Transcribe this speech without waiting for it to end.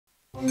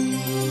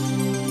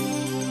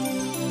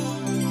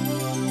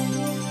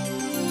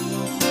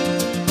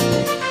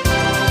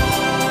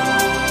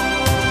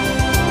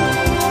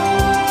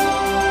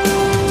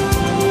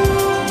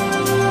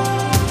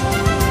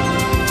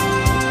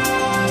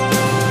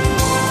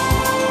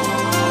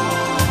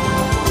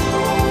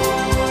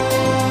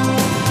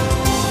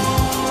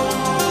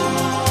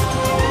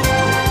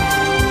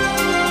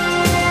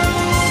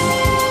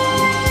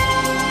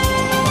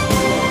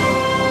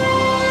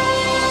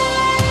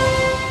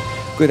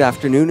Good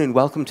afternoon and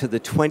welcome to the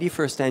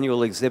 21st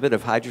annual exhibit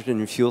of hydrogen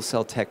and fuel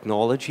cell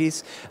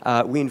technologies.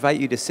 We invite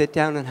you to sit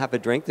down and have a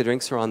drink. The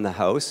drinks are on the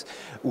house.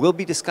 We'll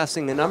be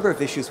discussing a number of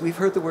issues. We've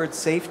heard the word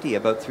safety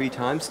about 3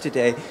 times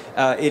today.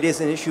 It is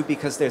an issue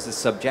because there's a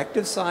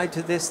subjective side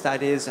to this.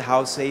 That is,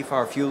 how safe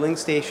are fueling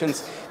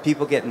stations?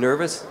 People get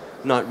nervous,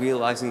 not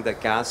realizing that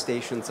gas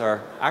stations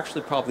are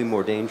actually probably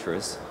more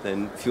dangerous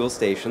than fuel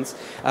stations.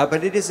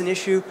 But it is an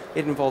issue.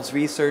 It involves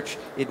research.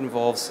 It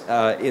involves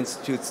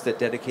institutes that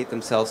dedicate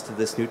themselves to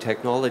this new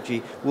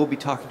technology. We'll be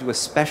talking to a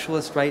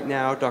specialist right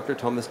now, Dr.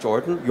 Thomas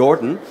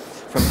Jordan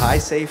from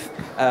HySafe,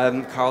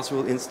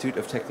 Karlsruhe Institute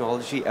of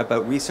Technology,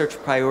 about research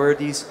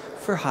priorities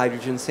for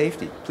hydrogen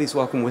safety. Please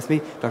welcome with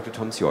me Dr.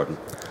 Thomas Jordan.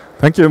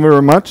 Thank you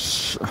very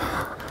much.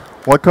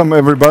 Welcome,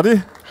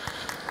 everybody.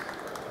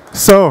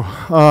 So,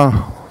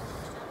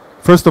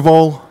 first of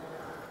all,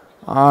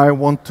 I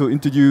want to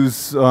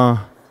introduce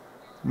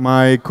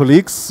my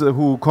colleagues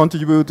who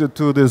contributed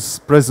to this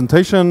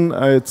presentation.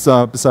 It's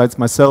besides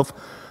myself,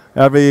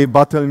 Hervé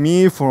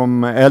Barthelemy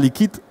from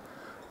IKET,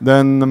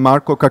 then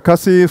Marco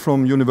Cacassi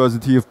from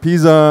University of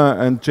Pisa,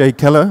 and Jay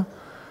Keller.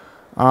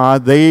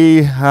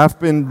 They have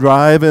been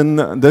driving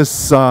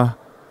this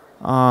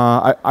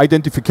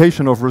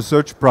identification of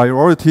research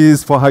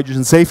priorities for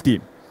hydrogen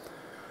safety.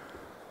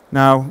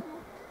 Now,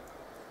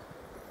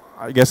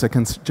 I guess I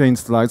can change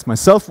slides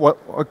myself. Well,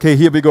 okay,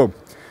 here we go.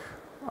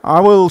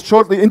 I will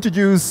shortly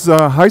introduce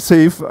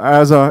HySafe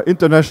as an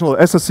international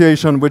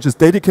association which is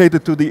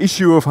dedicated to the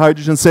issue of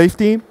hydrogen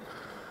safety.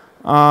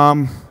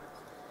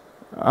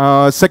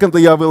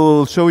 Secondly, I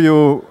will show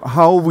you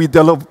how we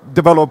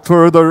develop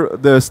further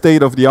the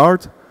state of the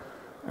art.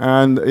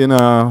 And in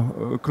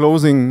a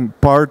closing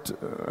part,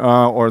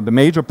 or the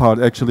major part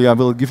actually, I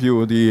will give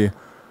you the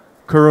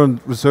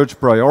current research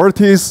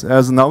priorities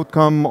as an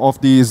outcome of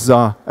these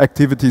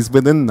activities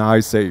within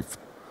HySafe.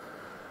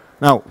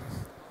 Now,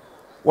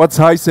 what's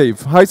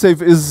HySafe?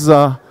 HySafe is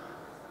a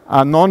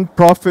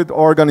non-profit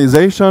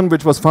organization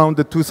which was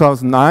founded in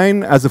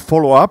 2009 as a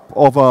follow-up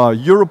of a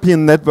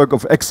European network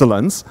of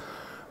excellence,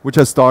 which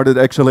has started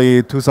actually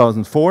in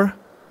 2004.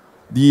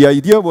 The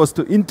idea was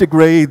to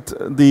integrate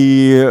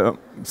the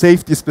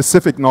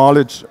safety-specific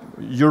knowledge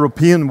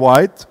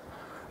European-wide,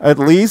 at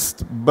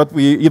least, but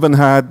we even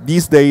had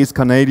these days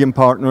Canadian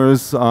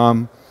partners,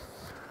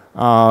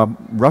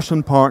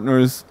 Russian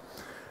partners.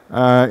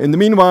 In the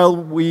meanwhile,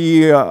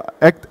 we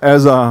act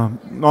as a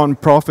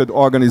non-profit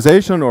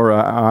organization or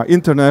an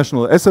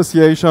international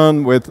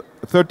association with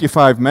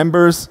 35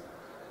 members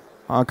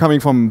coming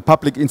from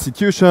public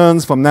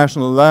institutions, from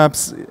national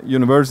labs,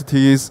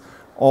 universities,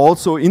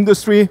 also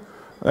industry,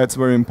 that's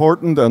very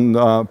important, and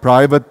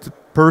private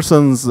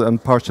persons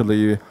and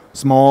partially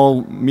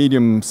small,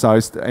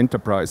 medium-sized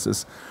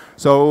enterprises.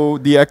 So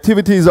the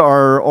activities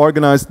are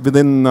organized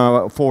within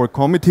 4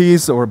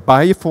 committees or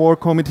by 4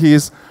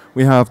 committees.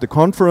 We have the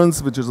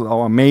conference, which is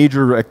our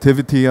major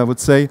activity, I would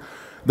say.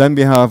 Then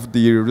we have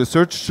the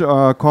research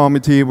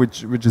committee,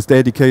 which is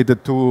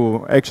dedicated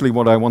to actually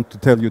what I want to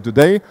tell you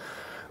today.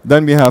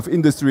 Then we have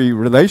industry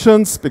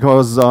relations,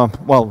 because,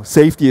 well,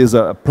 safety is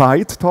an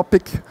applied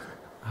topic.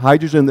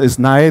 Hydrogen is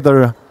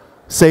neither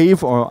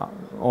safe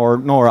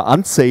nor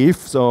unsafe,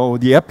 so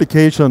the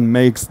application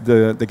makes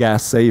the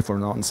gas safe or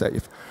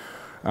non-safe.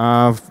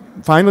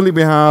 Finally,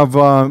 we have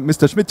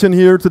Mr. Schmidtchen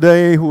here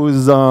today, who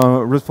is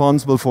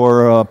responsible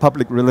for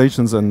public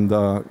relations and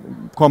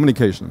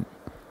communication.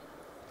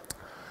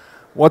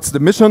 What's the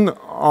mission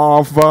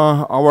of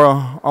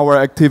our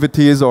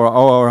activities or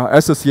our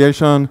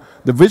association?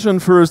 The vision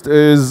first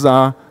is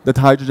that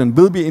hydrogen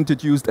will be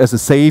introduced as a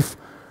safe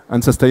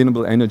and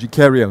sustainable energy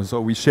carrier.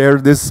 So we share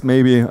this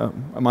maybe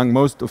among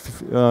most of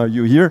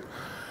you here.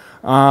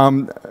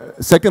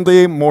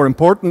 Secondly, more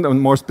important and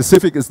more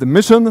specific is the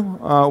mission.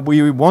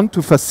 We want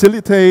to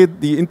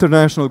facilitate the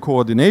international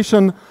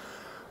coordination,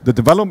 the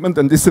development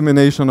and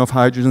dissemination of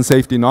hydrogen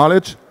safety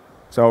knowledge.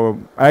 So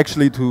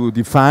actually to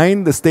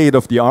define the state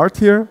of the art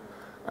here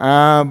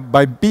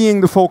by being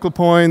the focal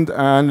point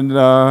and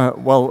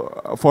well,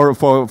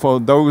 for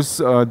those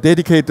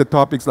dedicated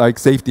topics like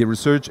safety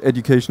research,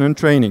 education and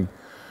training.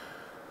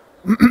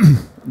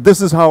 This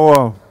is how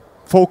a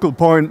focal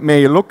point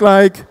may look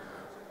like.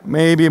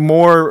 Maybe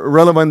more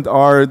relevant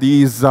are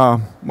these,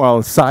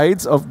 well,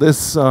 sides of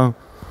this,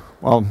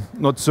 well,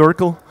 not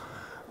circle.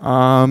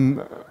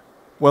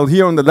 Well,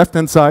 here on the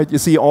left-hand side, you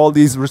see all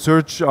these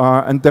research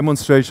and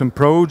demonstration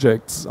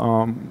projects,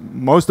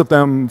 most of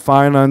them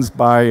financed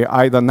by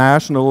either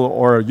national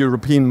or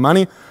European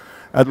money,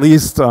 at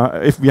least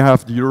if we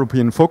have the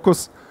European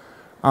focus.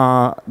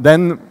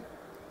 Then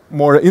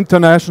More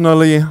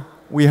internationally,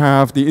 we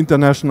have the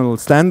international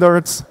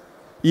standards.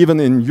 Even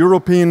in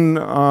European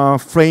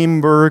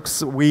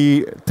frameworks,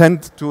 we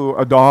tend to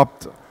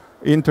adopt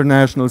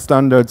international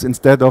standards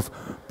instead of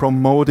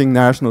promoting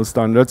national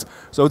standards.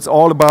 So it's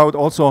all about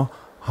also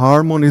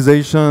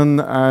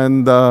harmonization,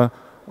 and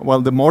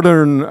well, the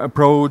modern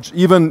approach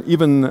even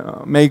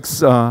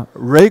makes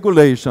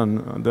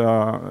regulation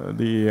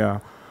the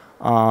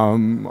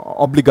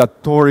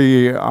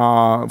obligatory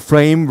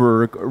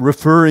framework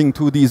referring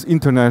to these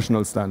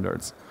international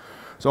standards.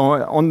 So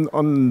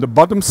on the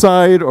bottom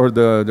side, or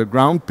the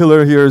ground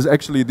pillar here, is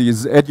actually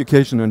these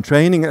education and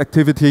training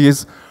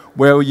activities,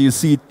 where you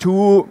see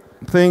two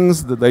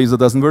things. The laser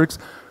doesn't work.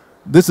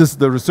 This is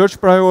the research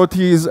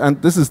priorities,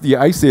 and this is the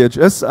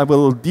ICHS. I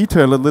will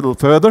detail a little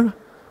further.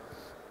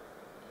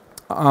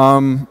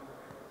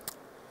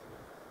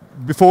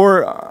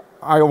 Before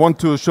I want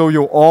to show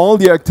you all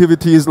the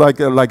activities, like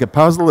a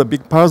puzzle, a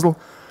big puzzle,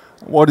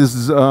 what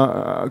is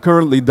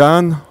currently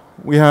done.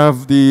 We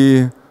have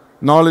the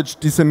knowledge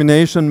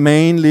dissemination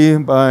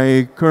mainly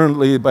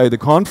currently by the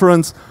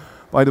conference.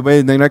 By the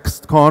way, the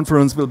next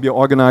conference will be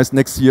organized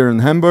next year in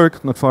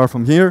Hamburg, not far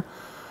from here.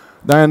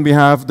 Then we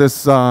have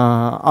this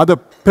other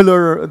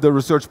pillar, the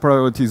research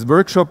priorities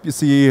workshop. You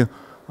see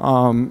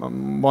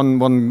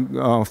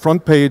one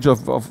front page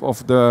of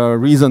the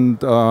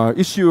recent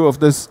issue of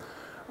this.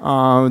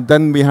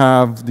 Then we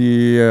have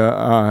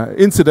the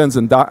incidents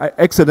and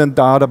accident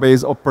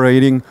database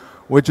operating,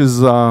 which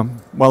is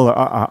well,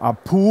 a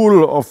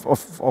pool of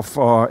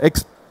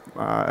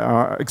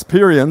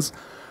experience,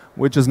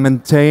 which is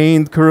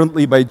maintained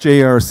currently by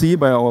JRC,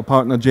 by our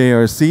partner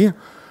JRC.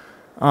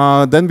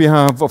 Then we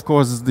have, of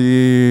course,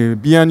 the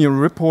biannual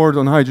report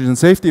on hydrogen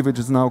safety, which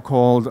is now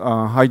called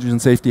Hydrogen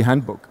Safety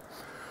Handbook.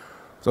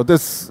 So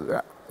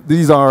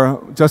these are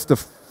just a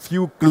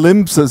few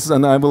glimpses,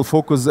 and I will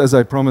focus, as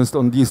I promised,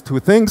 on these two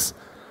things.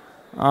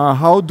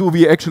 How do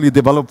we actually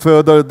develop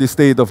further the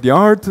state of the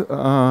art?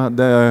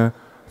 The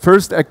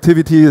first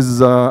activity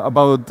is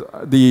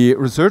about the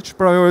research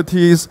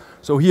priorities.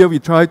 So here we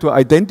try to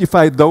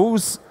identify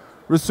those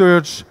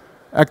research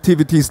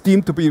activities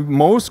deemed to be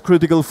most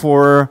critical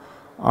for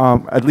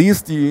at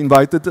least the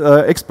invited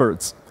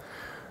experts.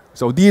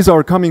 So these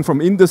are coming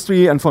from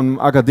industry and from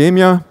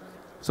academia.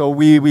 So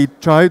we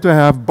try to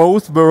have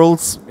both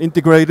worlds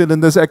integrated in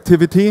this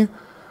activity.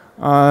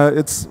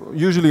 It's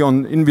usually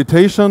on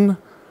invitation.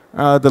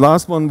 The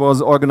last one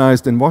was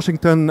organized in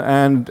Washington,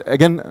 and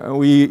again,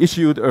 we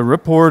issued a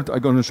report. I'm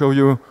going to show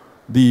you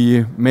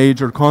the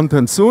major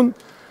content soon.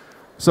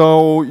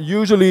 So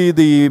usually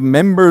the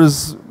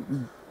members,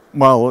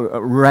 well,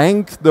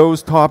 rank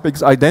those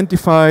topics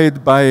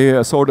identified by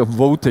a sort of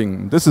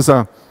voting. This is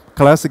a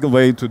classical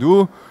way to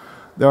do.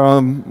 There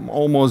are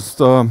almost,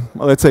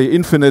 let's say,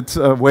 infinite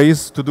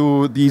ways to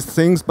do these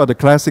things, but a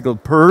classical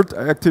PERT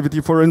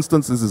activity, for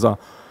instance, this is a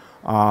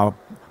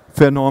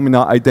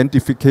phenomena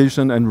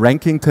identification and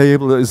ranking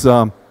table, is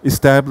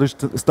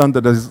established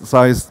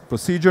standardized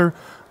procedure.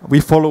 We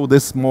follow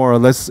this more or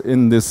less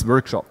in this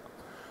workshop.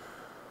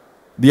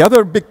 The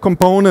other big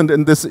component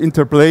in this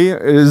interplay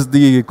is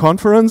the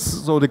conference.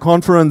 So the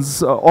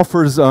conference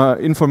offers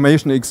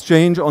information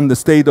exchange on the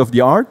state of the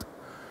art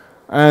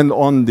and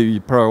on the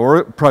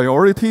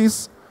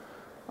priorities.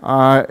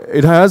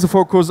 It has a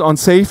focus on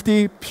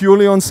safety,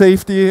 purely on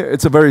safety.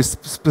 It's a very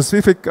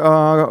specific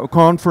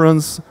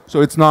conference,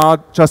 so it's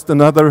not just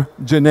another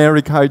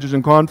generic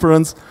hydrogen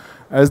conference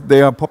as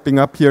they are popping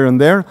up here and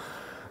there.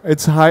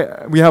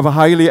 We have a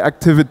highly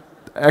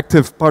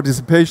active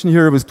participation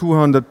here with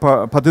 200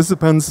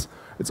 participants.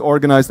 It's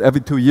organized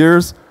every 2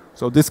 years,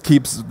 so this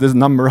keeps this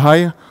number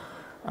high.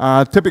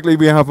 Typically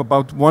we have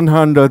about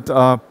 100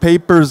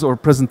 papers or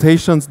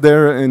presentations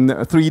there in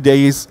 3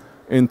 days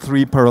in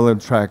 3 parallel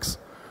tracks.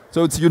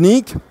 So it's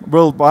unique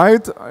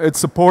worldwide. It's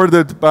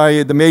supported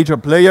by the major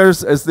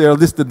players as they are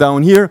listed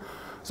down here.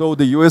 So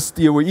the US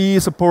DOE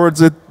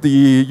supports it,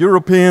 the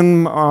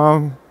European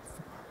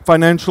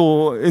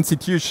financial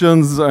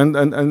institutions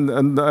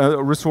and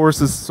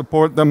resources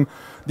support them.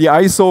 The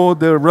ISO,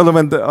 the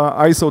relevant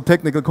ISO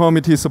technical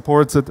committee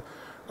supports it,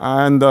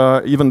 and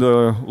even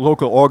the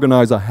local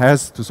organizer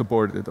has to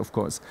support it, of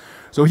course.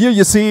 So here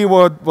you see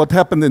what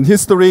happened in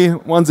history.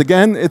 Once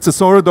again, it's a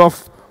sort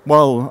of,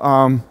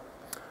 well,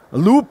 a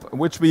loop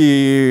which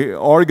we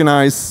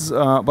organize,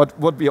 but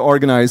what we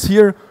organize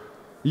here.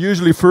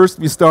 Usually first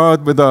we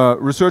start with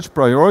research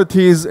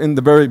priorities. In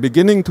the very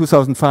beginning,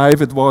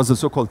 2005, it was a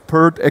so-called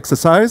PERT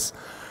exercise.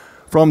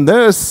 From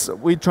this,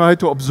 we try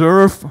to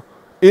observe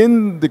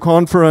in the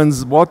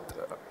conference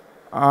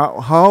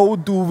how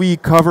do we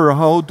cover,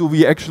 how do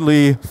we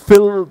actually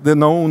fill the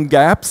known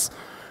gaps,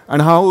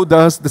 and how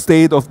does the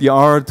state of the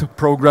art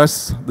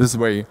progress this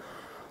way.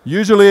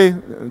 Usually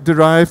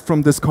derived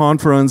from this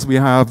conference, we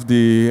have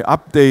the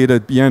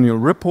updated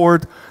biannual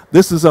report.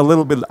 This is a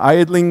little bit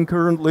idling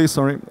currently,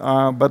 sorry,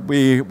 but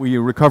we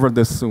recover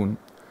this soon.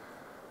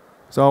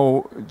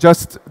 So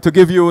just to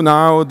give you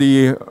now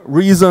the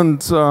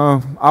recent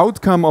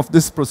outcome of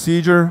this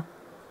procedure.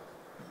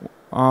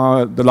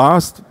 the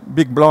last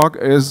big block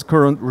is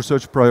current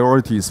research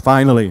priorities,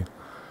 finally.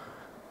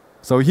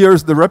 So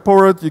here's the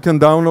report. You can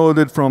download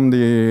it from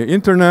the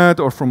internet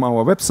or from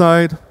our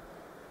website.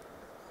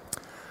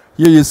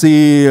 Here you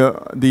see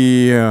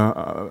the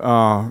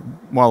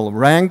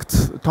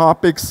ranked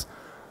topics.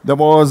 There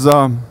was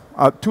a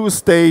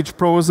two-stage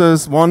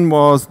process. One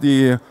was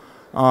the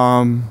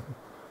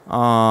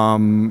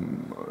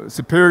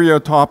superior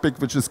topic,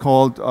 which is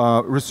called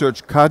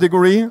research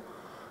category.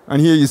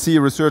 And here you see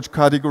research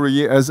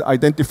category as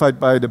identified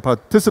by the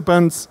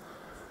participants.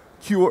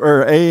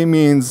 QRA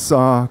means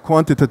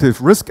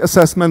quantitative risk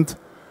assessment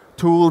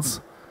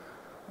tools,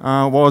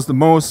 was the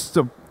most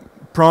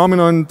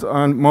prominent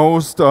and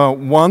most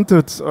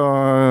wanted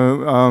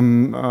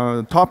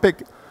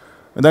topic.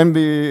 And then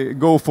we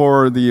go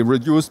for the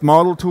reduced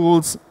model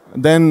tools.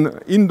 Then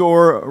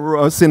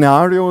indoor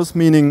scenarios,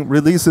 meaning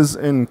releases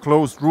in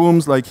closed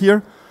rooms like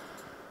here.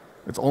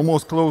 It's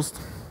almost closed.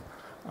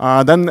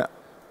 Then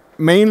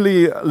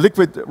mainly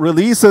liquid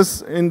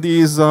releases in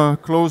these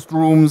closed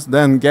rooms,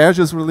 then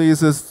gaseous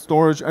releases,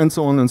 storage, and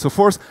so on and so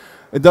forth.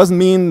 It doesn't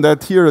mean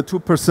that here at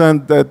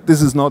 2% that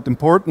this is not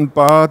important,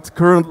 but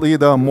currently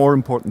there are more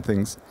important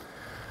things.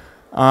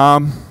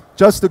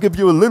 Just to give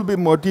you a little bit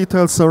more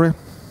detail, sorry.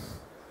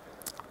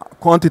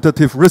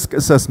 Quantitative risk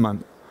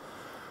assessment.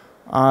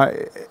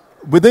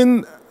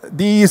 Within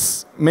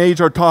these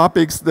major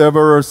topics, there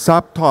were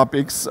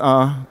subtopics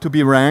to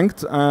be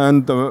ranked,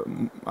 and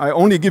I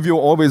only give you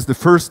always the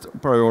first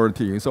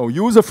priority. So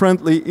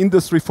user-friendly,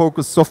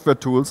 industry-focused software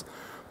tools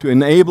to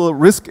enable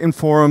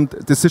risk-informed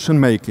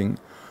decision-making.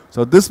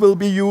 So this will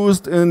be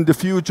used in the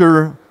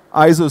future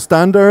ISO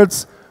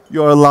standards.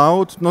 You are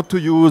allowed not to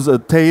use a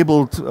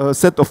tabled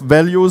set of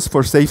values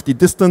for safety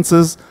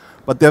distances,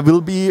 but there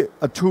will be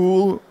a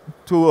tool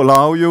to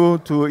allow you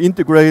to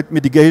integrate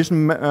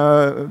mitigation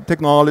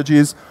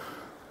technologies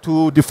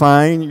to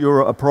define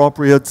your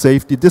appropriate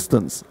safety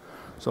distance.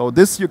 So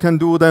this you can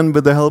do then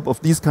with the help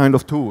of these kind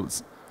of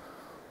tools.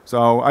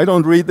 So I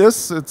don't read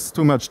this, it's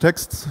too much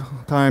text,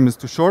 time is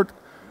too short.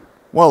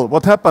 Well,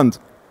 what happened?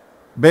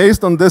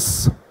 Based on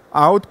this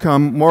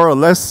outcome, more or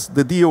less,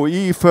 the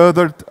DOE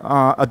furthered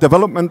a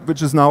development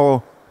which is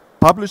now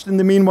published in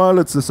the meanwhile.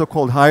 It's the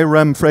so-called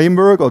HyRAM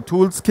framework or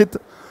tools kit.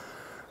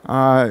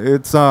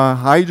 It's a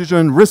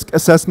hydrogen risk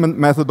assessment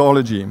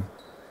methodology.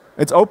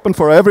 It's open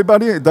for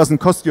everybody. It doesn't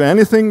cost you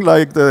anything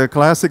like the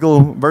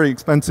classical, very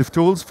expensive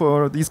tools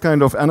for these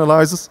kind of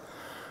analyses.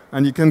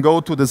 And you can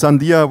go to the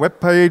Sandia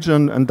webpage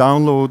and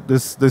download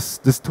this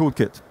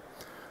toolkit.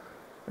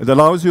 It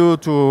allows you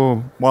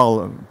to,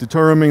 well,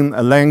 determine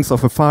a length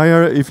of a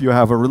fire if you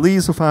have a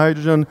release of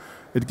hydrogen.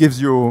 It gives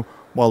you,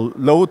 well,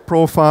 load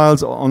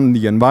profiles on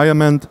the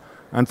environment.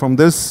 And from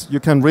this, you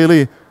can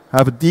really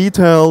have a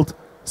detailed,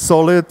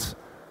 solid,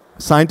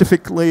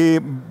 scientifically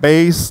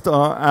based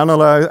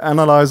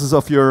analysis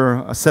of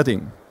your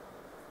setting.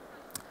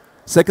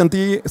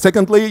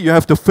 Secondly, you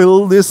have to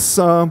fill this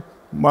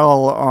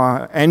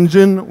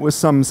engine with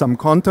some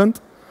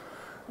content.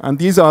 And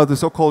these are the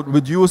so-called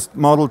reduced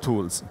model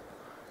tools.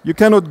 You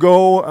cannot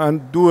go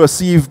and do a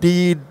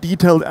CFD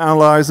detailed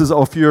analysis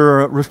of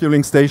your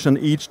refueling station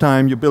each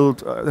time you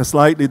build a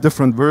slightly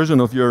different version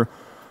of your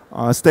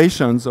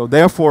station. So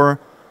therefore,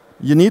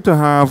 you need to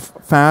have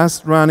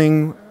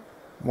fast-running,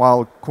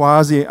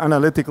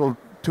 quasi-analytical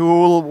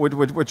tool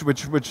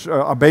which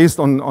are based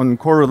on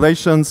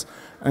correlations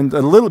and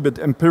a little bit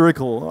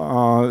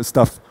empirical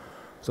stuff.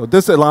 So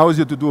this allows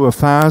you to do a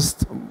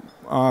fast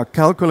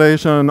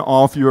calculation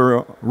of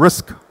your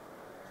risk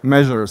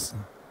measures.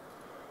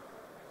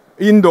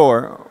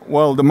 Indoor,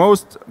 well, the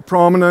most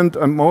prominent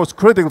and most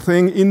critical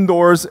thing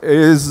indoors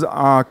is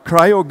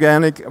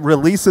cryogenic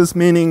releases,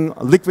 meaning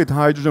liquid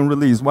hydrogen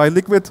release. Why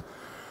liquid?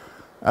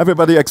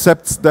 Everybody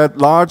accepts that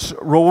large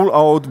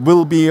rollout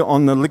will be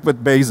on a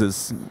liquid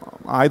basis.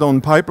 Either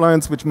on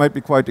pipelines, which might be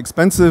quite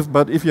expensive,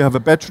 but if you have a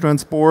batch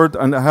transport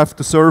and have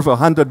to serve a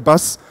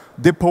 100-bus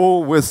depot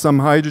with some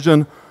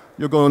hydrogen,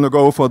 you're going to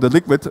go for the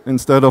liquid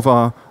instead of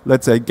a,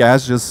 let's say,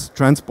 gaseous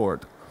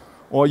transport.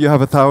 Or you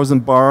have a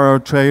 1,000-bar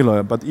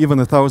trailer, but even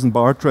a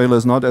 1,000-bar trailer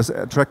is not as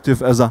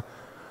attractive as a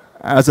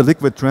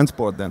liquid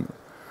transport then.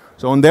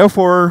 So, and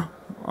therefore,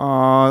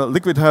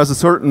 liquid has a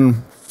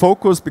certain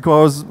focus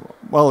because,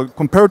 well,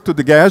 compared to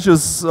the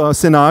gaseous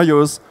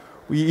scenarios,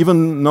 we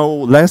even know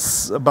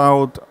less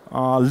about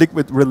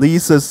liquid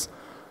releases,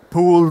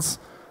 pools,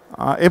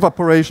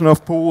 evaporation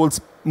of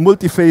pools,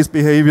 multi-phase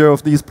behavior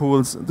of these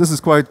pools. This is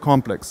quite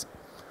complex.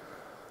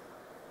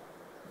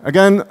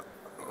 Again,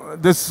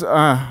 this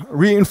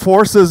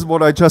reinforces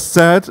what I just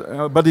said,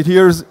 but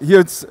here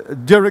it's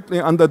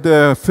directly under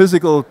the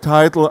physical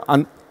title,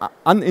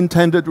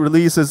 unintended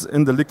releases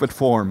in the liquid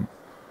form.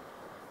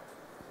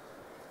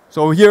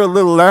 So here a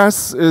little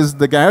less is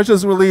the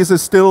gaseous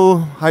releases, still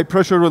high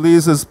pressure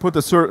releases put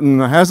a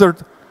certain hazard,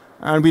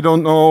 and we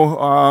don't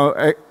know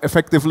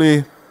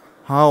effectively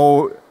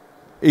how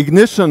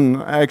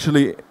ignition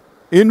actually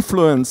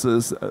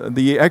influences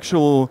the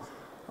actual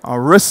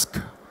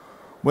risk,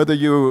 whether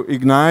you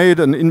ignite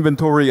an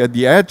inventory at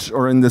the edge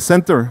or in the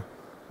center.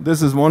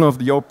 this is one of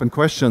the open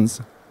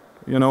questions.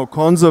 You know,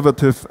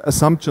 conservative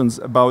assumptions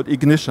about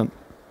ignition.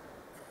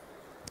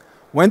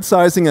 Vent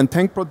sizing and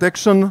tank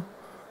protection.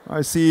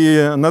 I see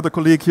another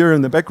colleague here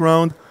in the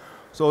background.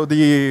 So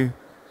the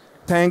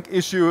tank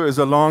issue is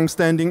a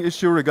long-standing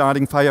issue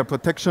regarding fire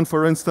protection,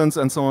 for instance,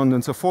 and so on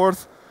and so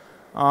forth.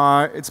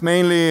 It's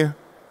mainly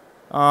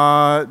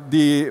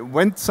the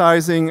vent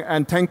sizing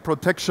and tank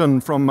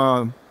protection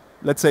from,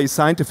 let's say,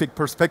 scientific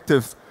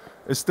perspective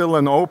is still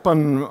an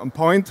open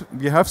point.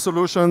 We have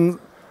solutions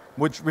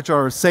which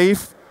are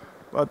safe,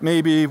 but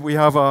maybe we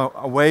have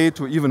a way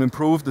to even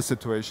improve the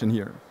situation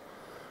here.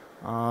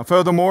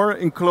 Furthermore,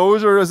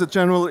 enclosure is a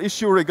general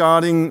issue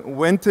regarding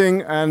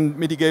venting and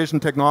mitigation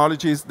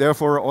technologies.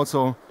 Therefore,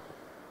 also,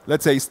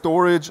 let's say,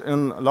 storage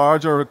in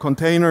larger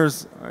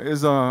containers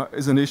is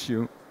an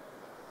issue.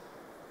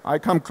 I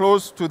come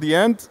close to the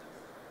end.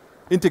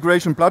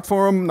 Integration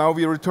platform. Now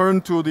we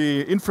return to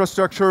the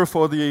infrastructure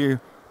for the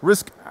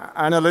risk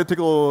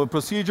analytical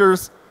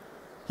procedures.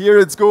 Here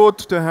it's good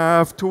to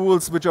have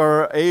tools which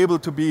are able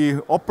to be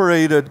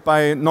operated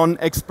by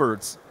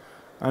non-experts.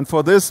 And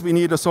for this, we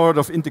need a sort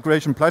of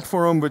integration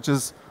platform which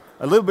is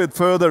a little bit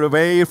further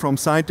away from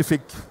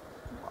scientific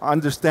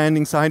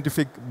understanding,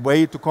 scientific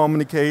way to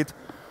communicate.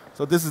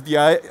 So this is the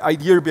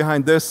idea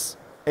behind this.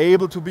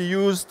 Able to be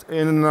used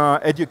in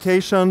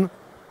education,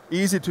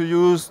 easy to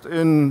use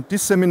in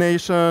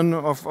dissemination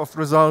of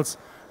results,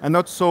 and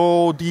not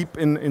so deep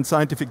in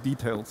scientific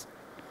details.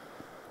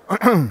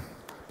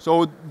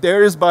 So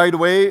there is, by the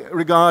way,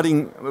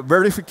 regarding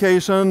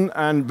verification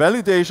and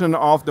validation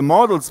of the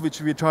models which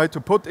we try to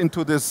put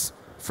into these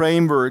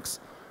frameworks.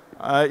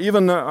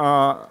 Even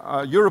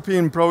a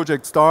European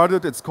project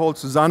started, it's called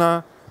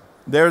Susanna.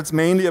 There it's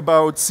mainly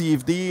about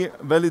CFD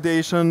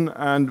validation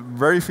and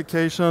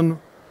verification.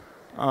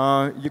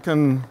 You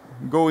can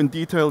go in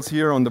details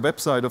here on the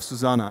website of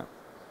Susanna.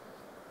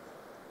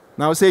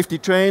 Now safety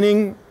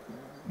training.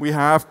 We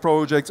have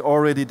projects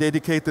already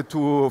dedicated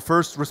to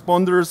first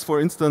responders. For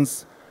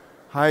instance,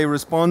 High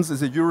Response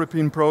is a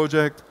European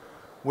project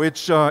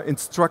which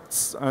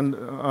instructs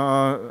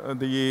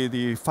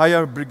the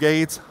fire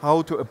brigades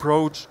how to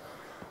approach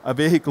a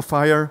vehicle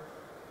fire.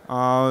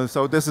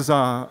 So this is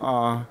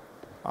a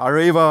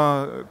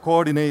AREVA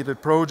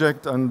coordinated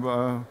project, and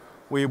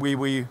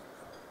we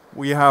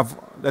have,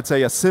 let's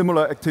say, a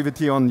similar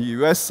activity on the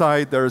US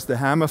side. There's the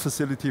Hammer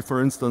facility,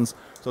 for instance.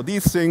 So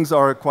these things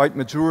are quite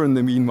mature in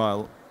the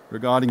meanwhile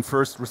regarding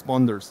first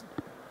responders.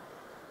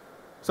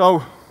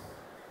 So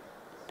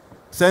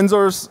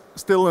sensors,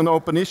 still an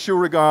open issue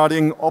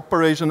regarding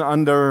operation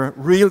under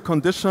real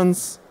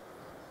conditions.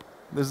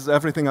 This is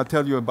everything I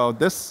tell you about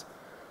this.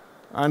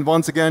 And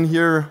once again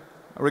here,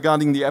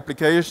 regarding the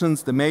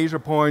applications, the major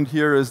point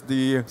here is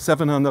the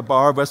 700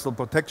 bar vessel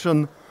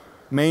protection,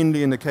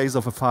 mainly in the case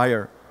of a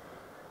fire.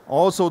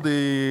 Also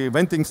the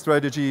venting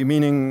strategy,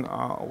 meaning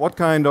what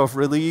kind of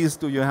release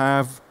do you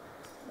have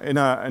in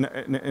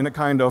a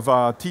kind of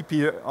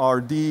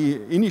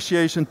TPRD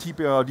initiation.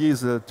 TPRD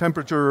is a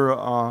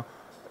temperature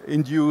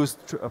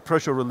induced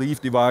pressure relief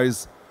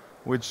device,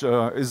 which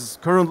is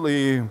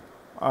currently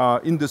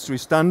industry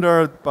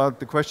standard, but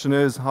the question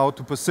is how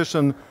to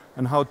position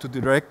and how to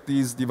direct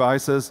these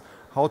devices,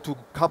 how to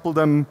couple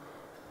them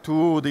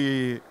to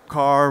the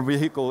car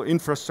vehicle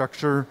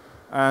infrastructure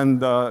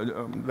and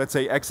let's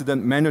say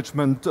accident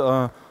management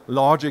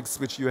logics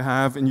which you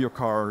have in your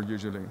car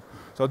usually.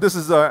 So this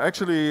is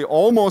actually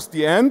almost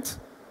the end.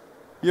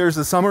 Here's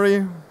a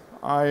summary.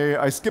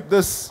 I skipped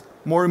this.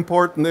 More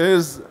important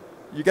is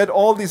you get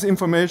all this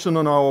information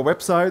on our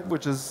website,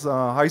 which is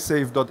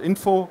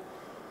HySafe.info.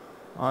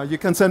 You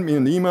can send me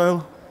an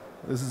email.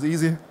 This is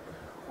easy.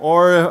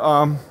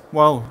 Or,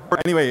 well,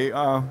 anyway,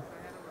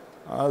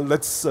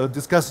 let's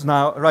discuss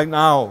right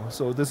now.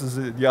 So this is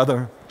the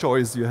other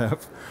choice you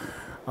have.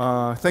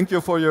 Thank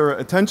you for your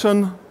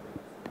attention.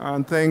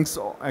 And thanks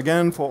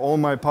again for all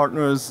my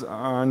partners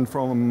and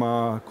from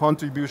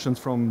contributions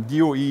from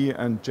DOE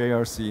and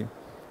JRC.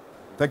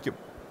 Thank you.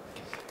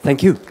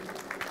 Thank you.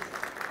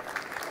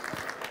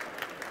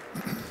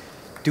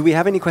 Do we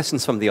have any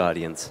questions from the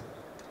audience?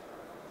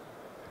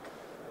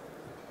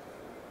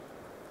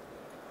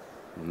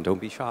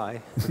 Don't be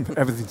shy.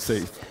 Everything's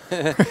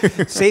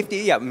safe. Safety,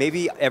 yeah,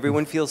 maybe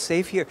everyone feels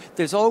safe here.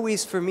 There's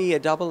always, for me, a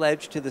double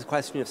edge to the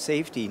question of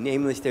safety.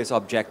 Namely, there's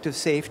objective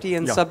safety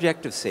and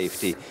subjective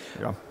safety.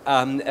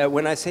 Yeah.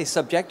 When I say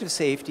subjective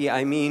safety,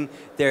 I mean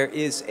there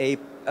is a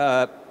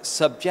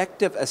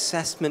subjective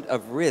assessment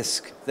of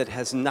risk that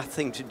has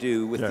nothing to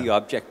do with the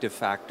objective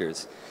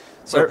factors.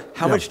 So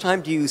how much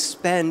time do you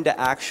spend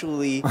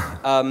actually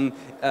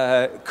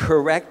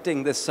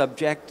correcting the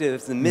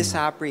subjective, the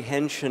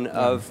misapprehension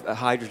of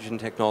hydrogen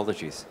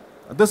technologies?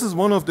 This is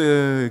one of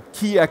the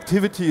key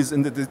activities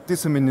in the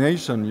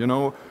dissemination. You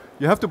know,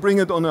 you have to bring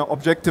it on an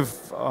objective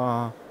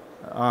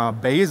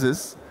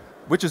basis,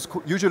 which is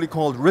usually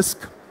called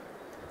risk.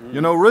 You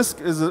know, risk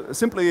is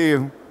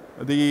simply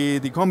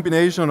the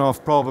combination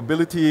of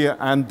probability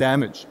and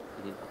damage.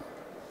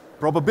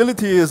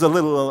 Probability is a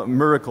little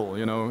miracle,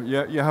 you know.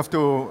 You have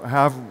to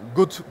have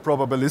good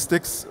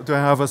probabilistics to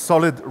have a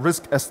solid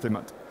risk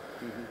estimate.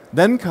 Mm-hmm.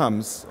 Then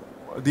comes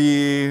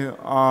the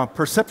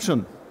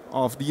perception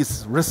of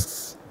these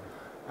risks.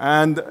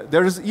 And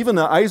there is even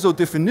an ISO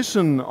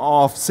definition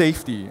of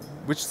safety,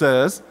 which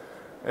says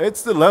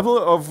it's the level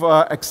of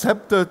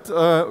accepted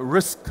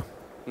risk.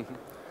 Mm-hmm.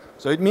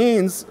 So it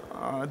means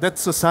that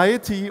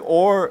society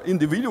or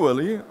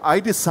individually, I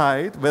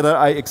decide whether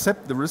I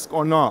accept the risk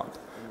or not.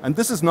 And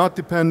this is not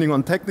depending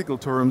on technical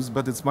terms,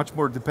 but it's much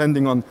more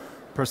depending on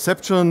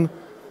perception,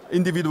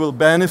 individual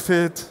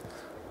benefit,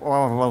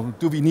 or, well,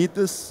 do we need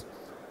this?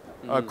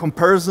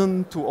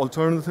 Comparison to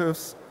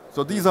alternatives.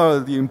 So these are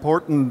the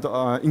important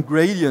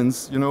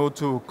ingredients, you know,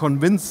 to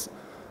convince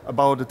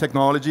about the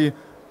technology.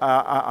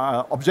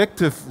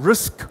 Objective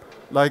risk,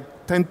 like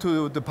 10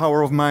 to the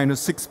power of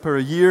 -6 per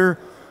year,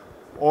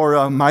 or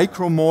a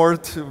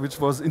micromort, which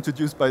was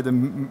introduced by the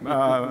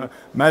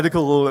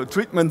medical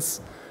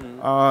treatments.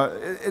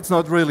 It's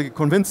not really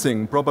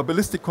convincing.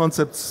 Probabilistic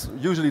concepts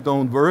usually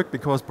don't work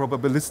because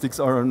probabilistics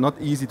are not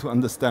easy to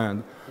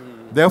understand.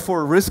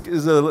 Therefore, risk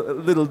is a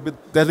little bit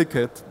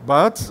delicate,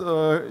 but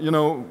you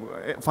know,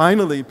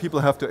 finally, people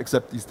have to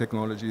accept these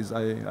technologies.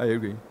 I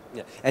agree.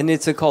 Yeah. And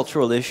it's a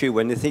cultural issue.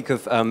 When you think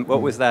of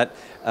what was that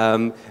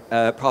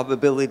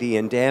probability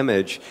and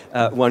damage,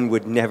 one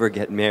would never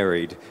get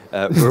married.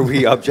 Were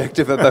we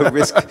objective about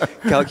risk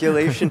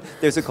calculation?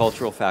 There's a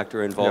cultural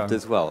factor involved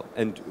as well.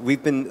 And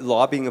we've been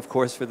lobbying, of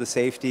course, for the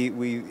safety.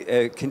 We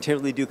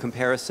continually do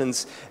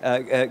comparisons,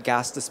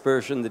 gas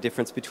dispersion, the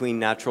difference between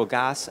natural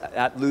gas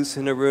at loose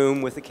in a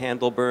room with a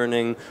candle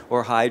burning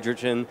or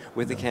hydrogen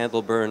with a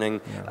candle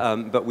burning.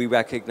 But we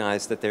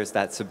recognize that there's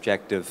that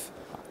subjective.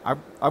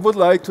 I would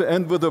like to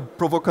end with a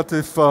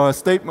provocative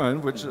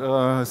statement, which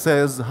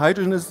says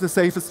hydrogen is the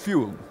safest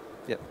fuel.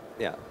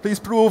 Yeah. Please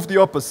prove the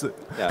opposite.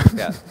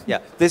 Yeah.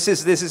 This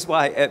is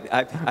why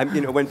I'm,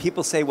 you know, when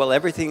people say, well,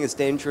 everything is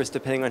dangerous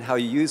depending on how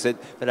you use it,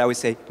 but I always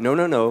say,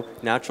 no.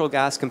 Natural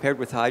gas compared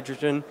with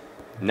hydrogen,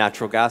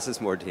 natural gas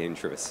is more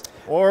dangerous.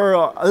 Or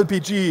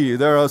LPG.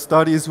 There are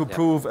studies who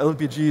prove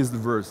LPG is the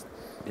worst.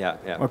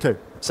 Yeah. Okay.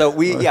 So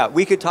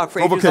we could talk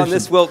for ages on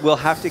this.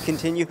 We'll have to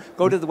continue.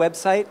 Go to the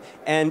website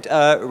and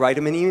write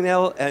them an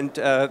email, and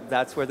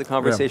that's where the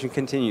conversation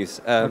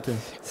continues. Okay.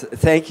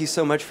 Thank you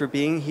so much for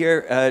being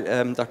here,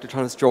 Dr.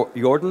 Thomas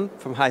Jordan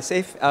from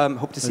HySafe.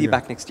 Hope to see you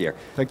back next year.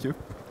 Thank you.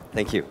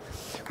 Thank you.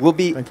 We'll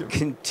be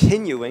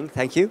continuing.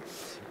 Thank you.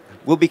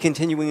 We'll be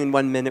continuing in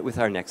 1 minute with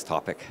our next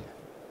topic.